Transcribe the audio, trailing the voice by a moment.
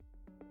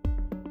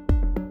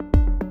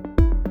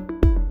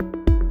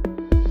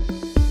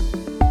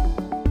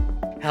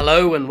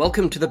Hello and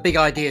welcome to the Big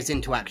Ideas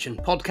into Action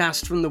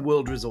podcast from the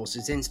World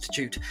Resources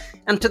Institute,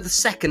 and to the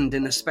second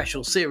in a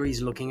special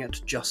series looking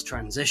at just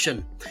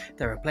transition.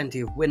 There are plenty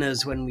of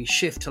winners when we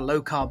shift to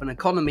low-carbon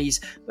economies,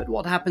 but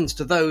what happens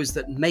to those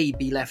that may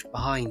be left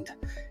behind?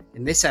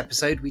 In this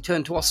episode, we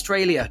turn to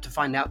Australia to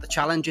find out the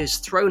challenges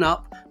thrown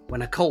up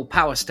when a coal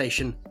power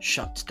station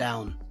shuts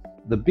down.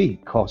 The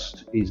big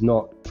cost is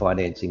not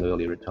financing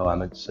early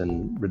retirements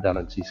and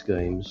redundancy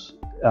schemes.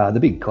 The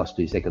big cost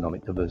is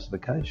economic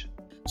diversification.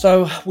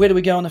 So where do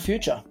we go in the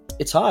future?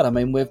 It's hard.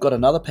 We've got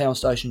another power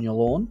station in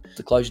Yallourn.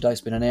 The closure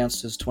date's been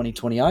announced as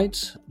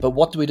 2028. But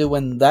what do we do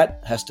when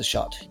that has to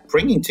shut?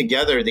 Bringing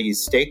together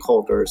these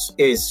stakeholders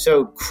is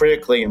so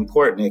critically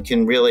important. It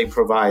can really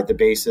provide the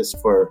basis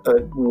for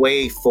a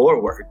way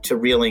forward to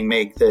really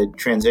make the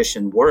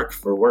transition work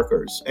for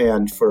workers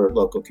and for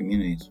local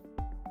communities.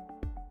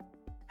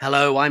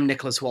 Hello, I'm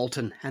Nicholas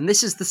Walton, and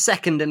this is the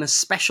second in a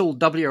special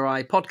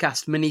WRI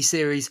podcast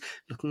mini-series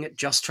looking at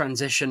just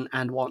transition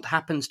and what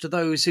happens to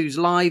those whose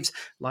lives,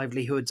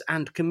 livelihoods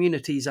and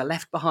communities are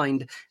left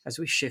behind as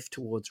we shift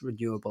towards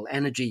renewable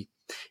energy.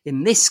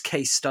 In this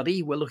case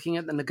study, we're looking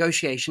at the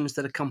negotiations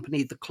that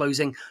accompanied the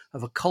closing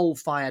of a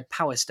coal-fired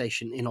power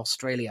station in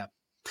Australia.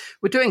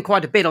 We're doing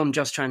quite a bit on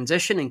just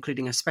transition,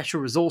 including a special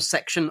resource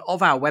section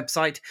of our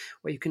website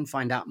where you can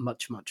find out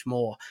much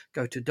more.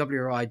 Go to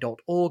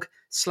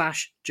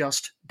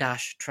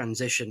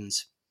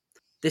wri.org/just-transitions.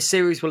 This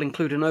series will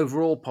include an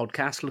overall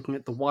podcast looking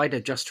at the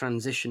wider just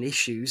transition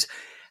issues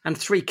and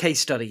 3 case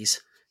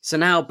studies. So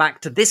now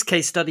back to this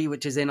case study,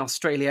 which is in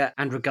Australia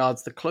and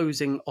regards the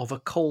closing of a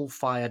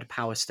coal-fired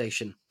power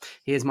station.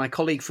 Here's my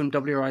colleague from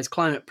WRI's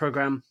climate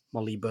programme,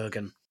 Molly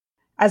Bergen.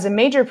 As a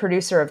major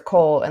producer of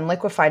coal and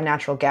liquefied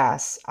natural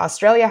gas,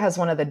 Australia has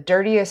one of the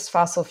dirtiest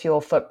fossil fuel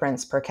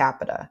footprints per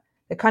capita.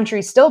 The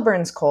country still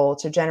burns coal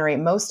to generate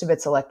most of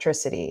its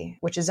electricity,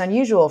 which is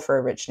unusual for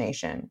a rich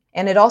nation,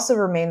 and it also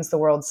remains the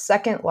world's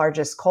second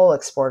largest coal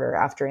exporter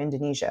after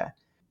Indonesia.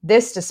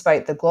 This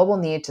despite the global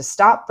need to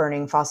stop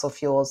burning fossil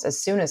fuels as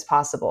soon as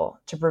possible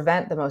to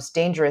prevent the most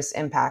dangerous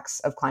impacts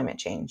of climate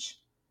change.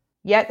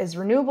 Yet, as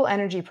renewable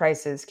energy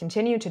prices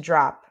continue to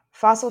drop,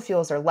 fossil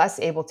fuels are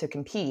less able to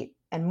compete,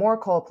 and more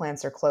coal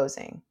plants are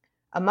closing.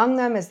 Among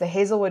them is the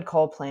Hazelwood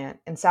coal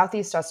plant in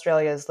southeast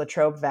Australia's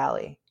Latrobe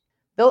Valley.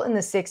 Built in the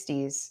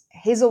 60s,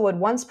 Hazelwood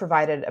once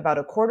provided about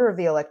a quarter of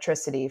the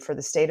electricity for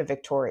the state of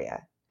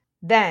Victoria.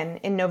 Then,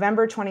 in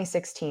November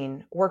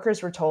 2016,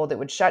 workers were told it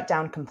would shut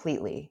down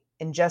completely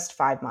in just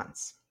 5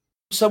 months.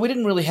 So we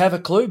didn't really have a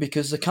clue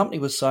because the company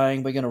was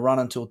saying we're going to run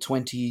until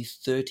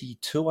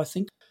 2032, I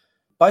think.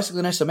 Basically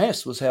an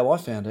SMS was how I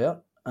found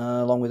out.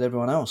 Along with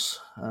everyone else.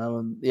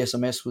 The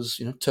SMS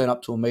was, turn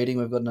up to a meeting,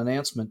 we've got an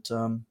announcement,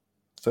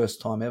 first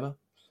time ever.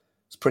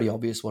 It's pretty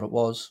obvious what it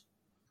was.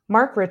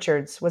 Mark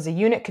Richards was a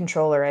unit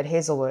controller at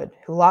Hazelwood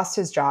who lost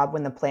his job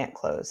when the plant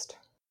closed.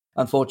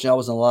 Unfortunately, I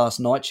was on the last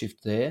night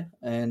shift there,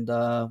 and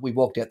we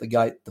walked out the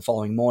gate the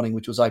following morning,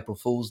 which was April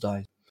Fool's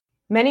Day.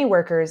 Many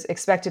workers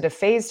expected a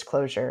phased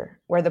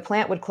closure, where the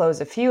plant would close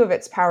a few of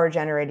its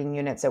power-generating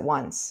units at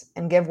once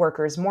and give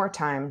workers more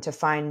time to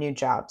find new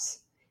jobs.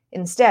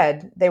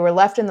 Instead, they were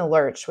left in the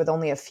lurch with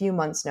only a few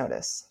months'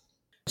 notice.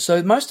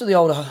 So most of the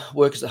older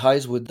workers at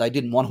Hazelwood, they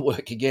didn't want to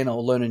work again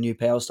or learn a new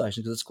power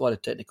station because it's quite a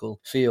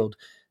technical field.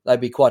 They'd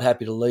be quite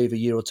happy to leave a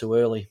year or two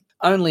early.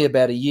 Only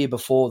about a year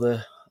before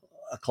the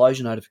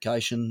closure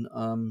notification,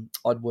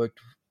 I'd worked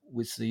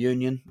with the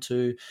union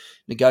to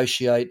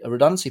negotiate a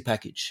redundancy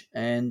package.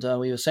 And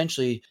we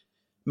essentially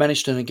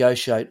managed to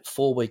negotiate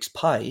 4 weeks'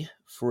 pay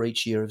for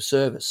each year of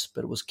service,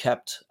 but it was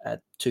capped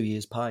at 2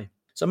 years' pay.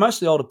 So most of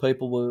the older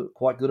people were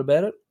quite good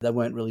about it. They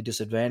weren't really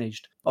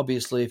disadvantaged.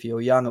 Obviously, if you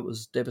were young, it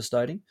was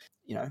devastating.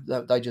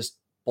 They just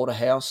bought a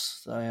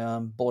house, they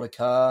bought a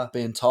car,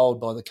 being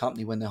told by the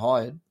company when they're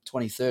hired,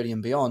 2030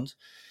 and beyond,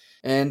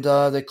 and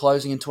they're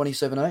closing in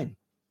 2017.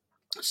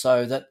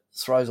 So that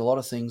throws a lot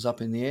of things up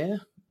in the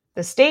air.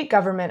 The state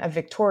government of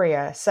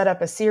Victoria set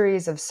up a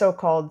series of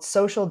so-called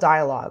social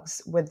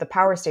dialogues with the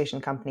power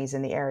station companies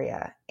in the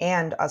area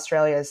and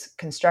Australia's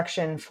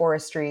Construction,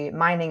 Forestry,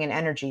 Mining and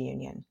Energy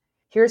Union.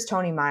 Here's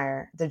Tony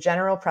Meyer, the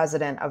General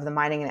President of the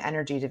Mining and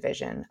Energy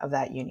Division of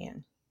that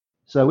union.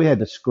 So we had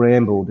to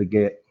scramble to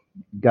get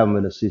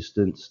government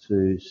assistance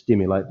to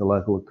stimulate the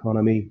local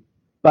economy,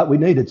 but we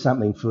needed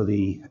something for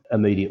the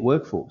immediate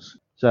workforce.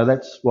 So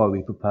that's why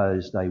we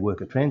proposed a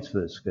worker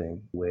transfer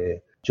scheme where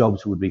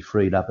jobs would be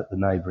freed up at the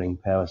neighbouring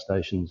power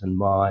stations and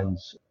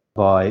mines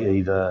by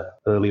either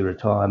early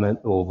retirement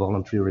or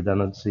voluntary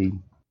redundancy.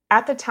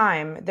 At the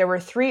time, there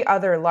were 3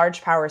 other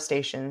large power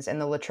stations in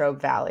the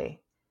Latrobe Valley.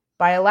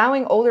 By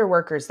allowing older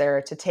workers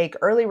there to take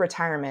early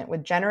retirement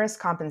with generous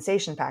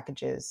compensation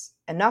packages,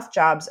 enough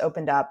jobs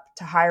opened up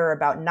to hire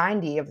about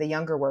 90 of the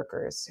younger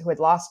workers who had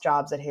lost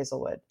jobs at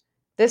Hazelwood.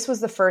 This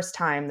was the first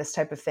time this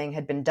type of thing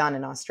had been done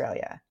in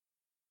Australia.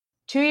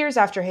 2 years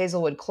after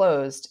Hazelwood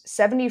closed,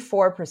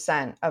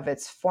 74% of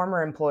its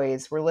former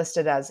employees were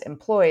listed as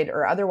employed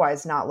or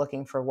otherwise not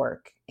looking for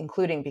work,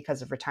 including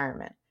because of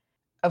retirement.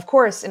 Of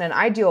course, in an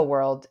ideal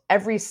world,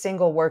 every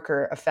single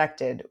worker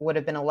affected would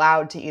have been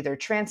allowed to either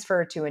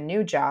transfer to a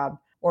new job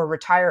or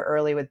retire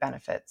early with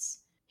benefits.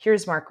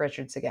 Here's Mark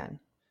Richards again.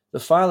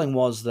 The failing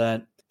was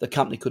that the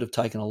company could have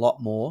taken a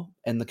lot more,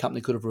 and the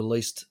company could have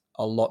released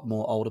a lot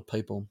more older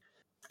people.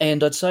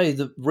 And I'd say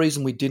the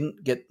reason we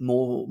didn't get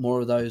more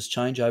of those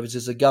changeovers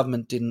is the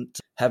government didn't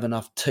have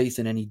enough teeth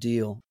in any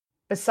deal.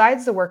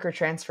 Besides the worker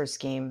transfer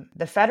scheme,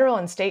 the federal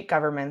and state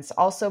governments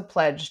also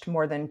pledged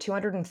more than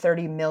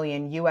 $230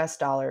 million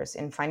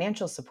in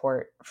financial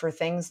support for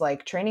things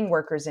like training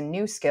workers in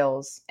new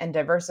skills and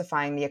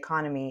diversifying the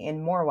economy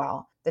in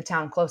Morwell, the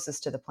town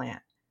closest to the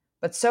plant.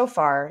 But so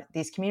far,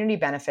 these community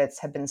benefits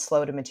have been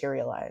slow to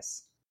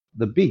materialize.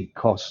 The big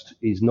cost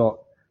is not,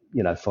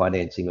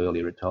 financing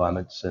early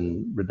retirements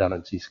and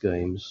redundancy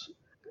schemes.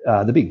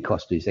 The big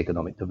cost is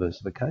economic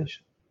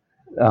diversification.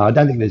 I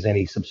don't think there's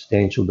any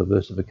substantial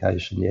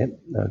diversification yet.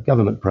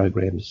 Government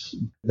programs,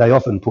 they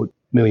often put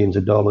millions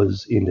of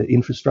dollars into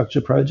infrastructure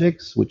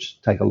projects,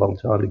 which take a long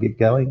time to get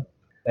going.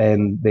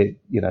 And they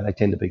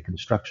tend to be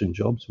construction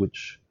jobs,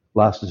 which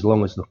last as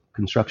long as the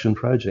construction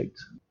project.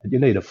 But you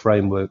need a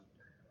framework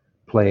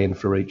plan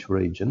for each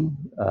region,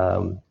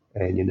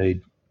 and you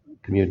need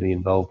community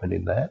involvement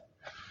in that.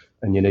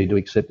 And you need to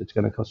accept it's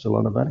going to cost a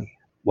lot of money.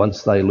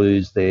 Once they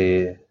lose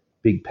their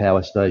big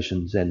power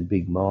stations and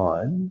big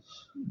mines,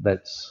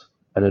 that's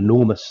an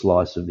enormous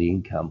slice of the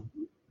income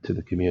to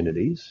the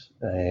communities,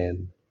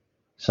 and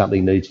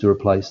something needs to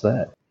replace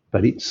that.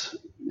 But it's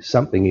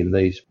something in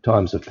these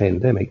times of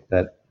pandemic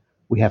that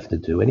we have to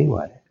do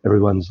anyway.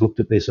 Everyone's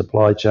looked at their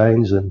supply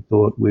chains and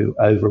thought we're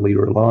overly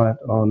reliant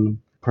on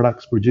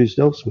products produced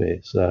elsewhere.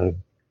 So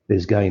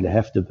there's going to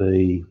have to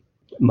be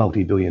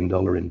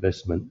multi-billion-dollar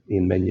investment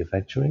in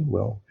manufacturing.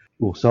 Well,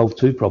 we'll solve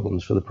two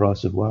problems for the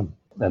price of one.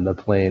 And the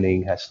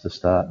planning has to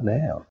start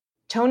now.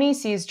 Tony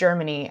sees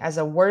Germany as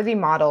a worthy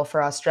model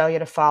for Australia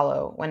to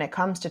follow when it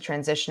comes to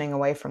transitioning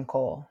away from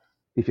coal.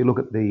 If you look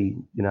at the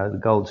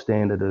gold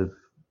standard of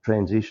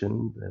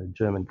transition, the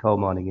German coal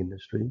mining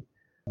industry,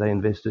 they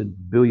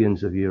invested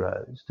billions of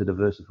euros to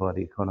diversify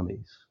the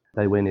economies.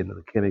 They went into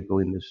the chemical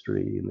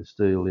industry, in the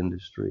steel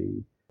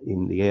industry,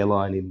 in the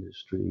airline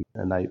industry,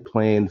 and they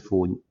planned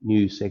for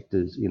new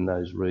sectors in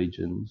those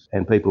regions.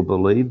 And people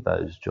believed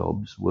those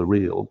jobs were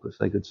real because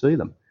they could see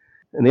them.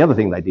 And the other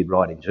thing they did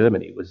right in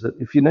Germany was that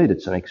if you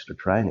needed some extra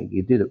training,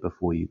 you did it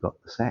before you got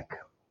the sack.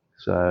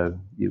 So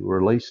you were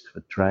released for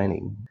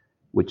training,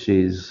 which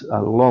is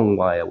a long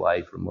way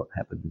away from what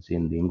happens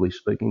in the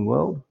English-speaking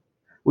world.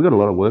 We've got a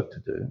lot of work to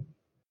do.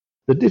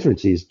 The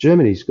difference is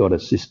Germany's got a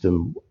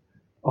system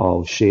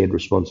of shared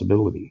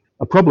responsibility.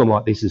 A problem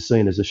like this is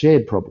seen as a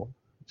shared problem.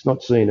 It's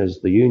not seen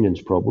as the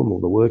union's problem or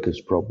the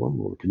workers'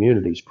 problem or the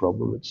community's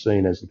problem. It's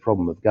seen as the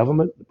problem of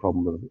government, the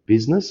problem of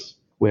business,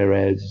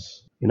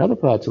 whereas in other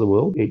parts of the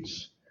world,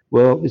 it's,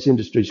 well, this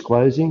industry's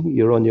closing,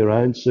 you're on your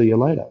own, see you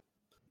later.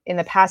 In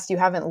the past, you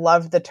haven't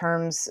loved the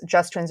terms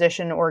just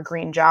transition or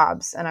green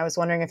jobs, and I was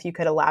wondering if you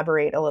could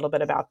elaborate a little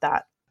bit about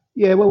that.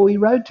 Yeah, well, we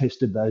road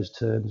tested those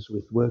terms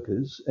with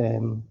workers,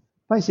 and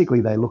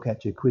basically they look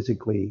at you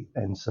quizzically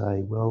and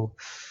say, well,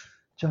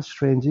 just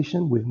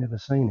transition, we've never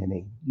seen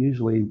any.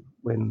 Usually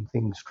when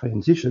things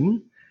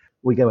transition,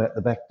 we go out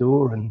the back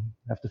door and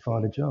have to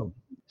find a job.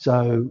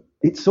 So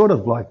it's sort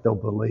of like they'll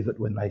believe it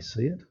when they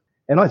see it.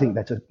 And I think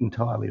that's an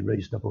entirely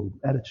reasonable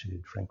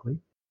attitude, frankly.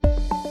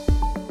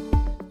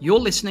 You're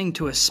listening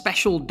to a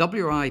special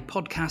WRI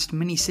podcast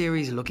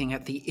mini-series looking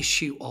at the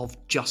issue of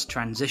just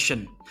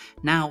transition.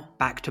 Now,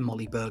 back to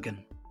Molly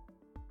Bergen.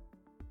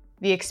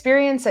 The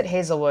experience at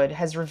Hazelwood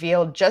has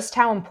revealed just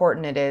how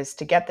important it is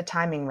to get the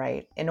timing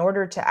right in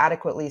order to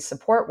adequately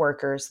support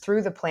workers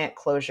through the plant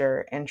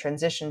closure and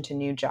transition to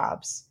new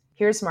jobs.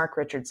 Here's Mark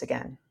Richards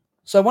again.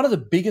 So one of the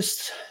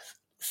biggest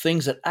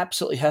things that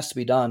absolutely has to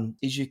be done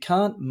is you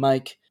can't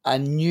make a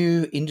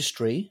new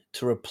industry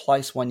to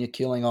replace one you're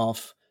killing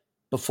off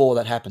before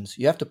that happens.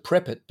 You have to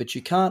prep it, but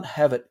you can't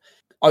have it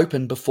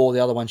open before the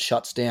other one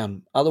shuts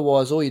down.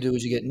 Otherwise, all you do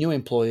is you get new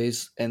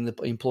employees, and the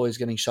employees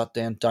getting shut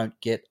down don't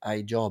get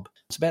a job.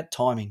 It's about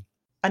timing.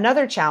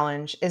 Another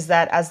challenge is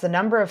that as the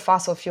number of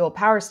fossil fuel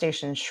power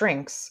stations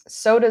shrinks,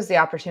 so does the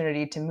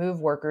opportunity to move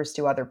workers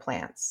to other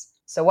plants.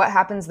 So what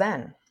happens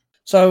then?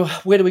 So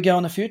where do we go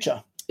in the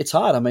future? It's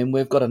hard. I mean,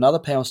 we've got another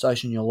power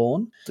station in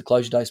Yallourn. The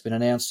closure date's been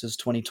announced as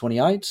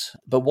 2028.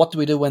 But what do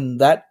we do when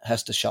that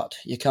has to shut?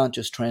 You can't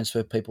just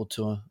transfer people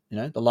to,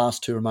 the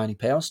last two remaining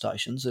power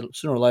stations.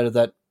 Sooner or later,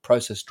 that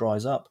process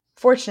dries up.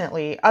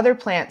 Fortunately, other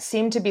plants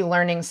seem to be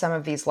learning some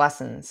of these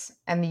lessons,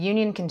 and the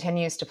union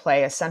continues to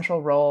play a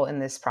central role in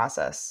this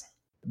process.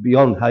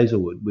 Beyond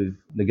Hazelwood, we've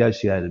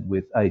negotiated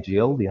with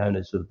AGL, the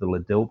owners of the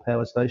Liddell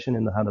Power Station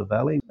in the Hunter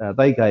Valley.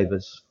 They gave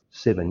us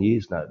 7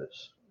 years'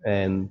 notice,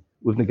 and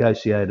we've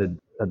negotiated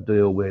a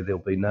deal where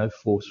there'll be no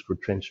forced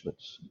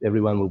retrenchments.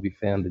 Everyone will be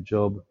found a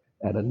job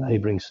at a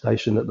neighbouring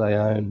station that they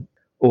own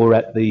or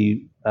at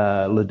the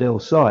Liddell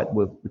site,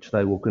 which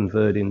they will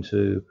convert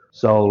into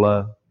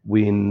solar,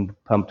 wind,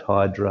 pumped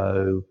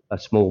hydro, a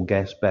small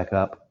gas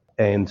backup.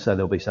 And so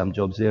there'll be some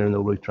jobs there and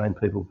they'll retrain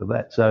people for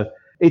that. So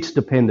It's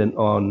dependent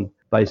on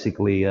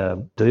basically a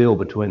deal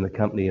between the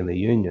company and the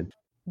union.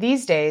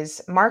 These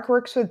days, Mark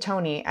works with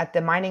Tony at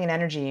the Mining and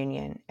Energy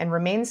Union and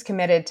remains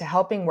committed to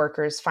helping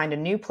workers find a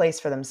new place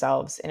for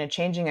themselves in a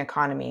changing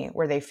economy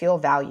where they feel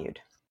valued.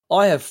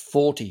 I have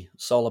 40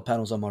 solar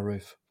panels on my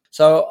roof.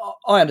 So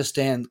I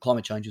understand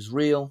climate change is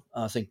real.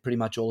 I think pretty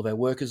much all of our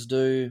workers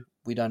do.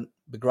 We don't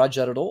begrudge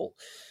that at all.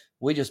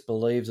 We just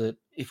believe that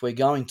if we're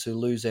going to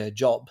lose our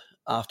job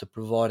after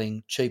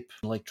providing cheap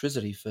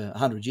electricity for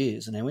 100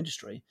 years in our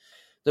industry,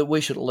 that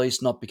we should at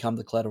least not become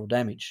the collateral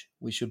damage.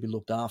 We should be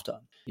looked after.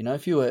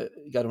 If you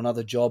go to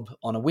another job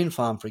on a wind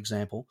farm, for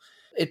example,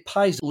 it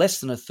pays less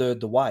than a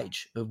third the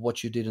wage of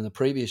what you did in the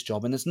previous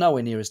job, and it's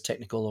nowhere near as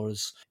technical or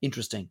as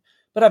interesting.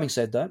 But having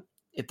said that,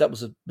 if that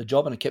was the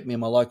job and it kept me in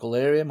my local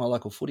area, my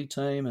local footy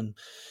team and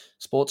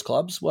sports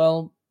clubs,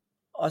 well,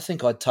 I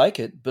think I'd take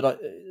it. But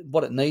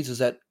what it needs is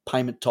that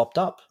payment topped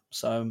up.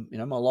 So,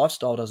 my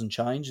lifestyle doesn't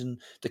change and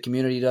the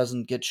community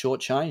doesn't get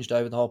shortchanged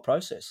over the whole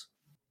process.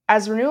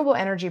 As renewable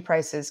energy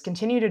prices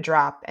continue to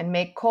drop and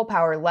make coal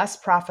power less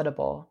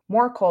profitable,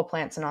 more coal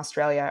plants in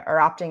Australia are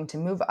opting to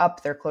move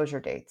up their closure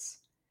dates.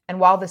 And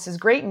while this is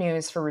great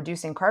news for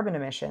reducing carbon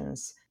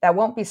emissions, that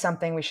won't be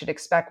something we should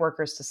expect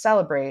workers to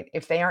celebrate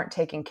if they aren't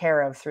taken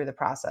care of through the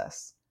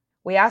process.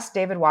 We asked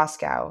David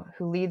Waskow,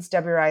 who leads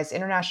WRI's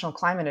International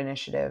Climate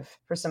Initiative,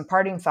 for some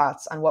parting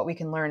thoughts on what we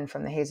can learn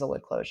from the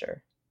Hazelwood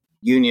closure.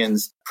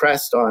 Unions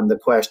pressed on the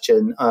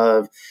question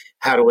of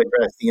how to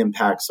address the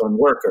impacts on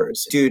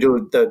workers due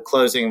to the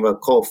closing of a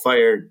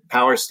coal-fired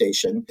power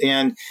station.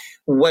 And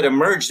what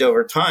emerged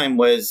over time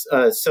was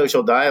a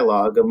social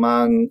dialogue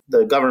among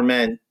the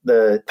government,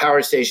 the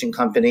power station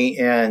company,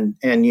 and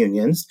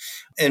unions.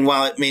 And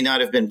while it may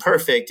not have been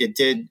perfect, it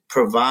did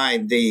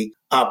provide the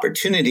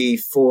opportunity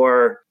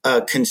for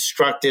a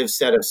constructive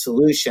set of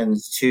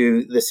solutions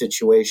to the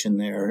situation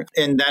there.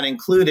 And that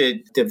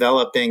included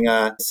developing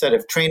a set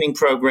of training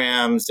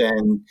programs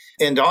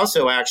and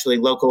also actually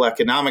local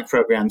economic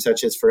programs,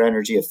 such as for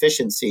energy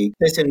efficiency.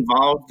 This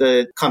involved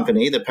the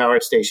company, the power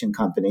station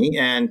company.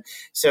 And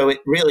so it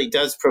really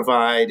does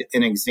provide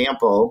an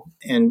example.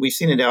 And we've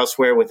seen it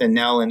elsewhere with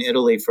Enel in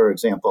Italy, for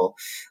example,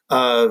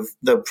 of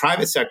the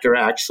private sector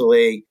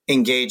actually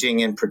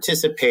engaging and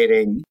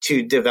participating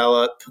to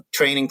develop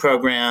training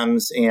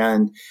programs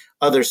and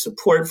other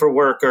support for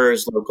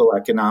workers, local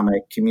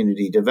economic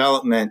community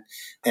development,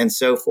 and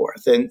so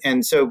forth.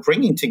 And so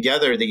bringing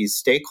together these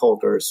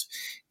stakeholders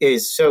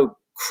is so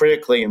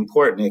critically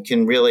important. It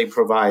can really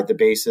provide the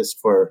basis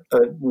for a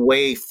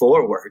way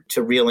forward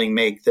to really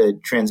make the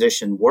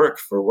transition work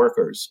for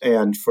workers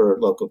and for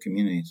local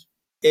communities.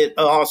 It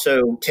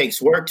also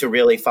takes work to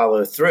really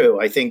follow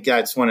through. I think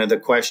that's one of the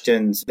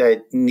questions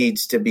that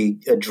needs to be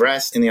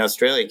addressed in the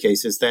Australia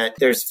case, is that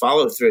there's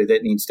follow through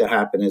that needs to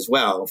happen as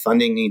well.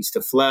 Funding needs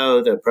to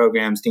flow. The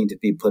programs need to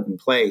be put in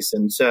place.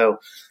 And so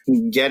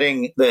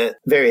getting the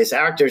various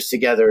actors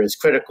together is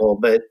critical,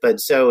 but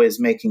so is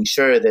making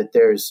sure that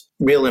there's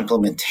real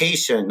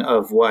implementation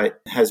of what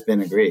has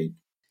been agreed.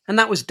 And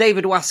that was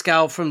David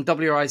Waskow from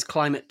WRI's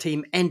Climate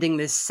Team, ending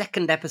this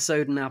second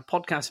episode in our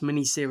podcast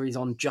mini-series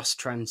on just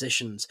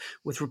transitions,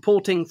 with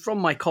reporting from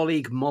my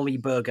colleague Molly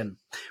Bergen.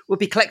 We'll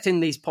be collecting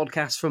these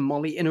podcasts from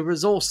Molly in a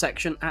resource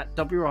section at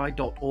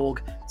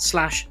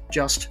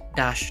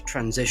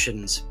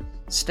wri.org/just-transitions.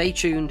 Stay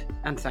tuned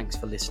and thanks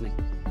for listening.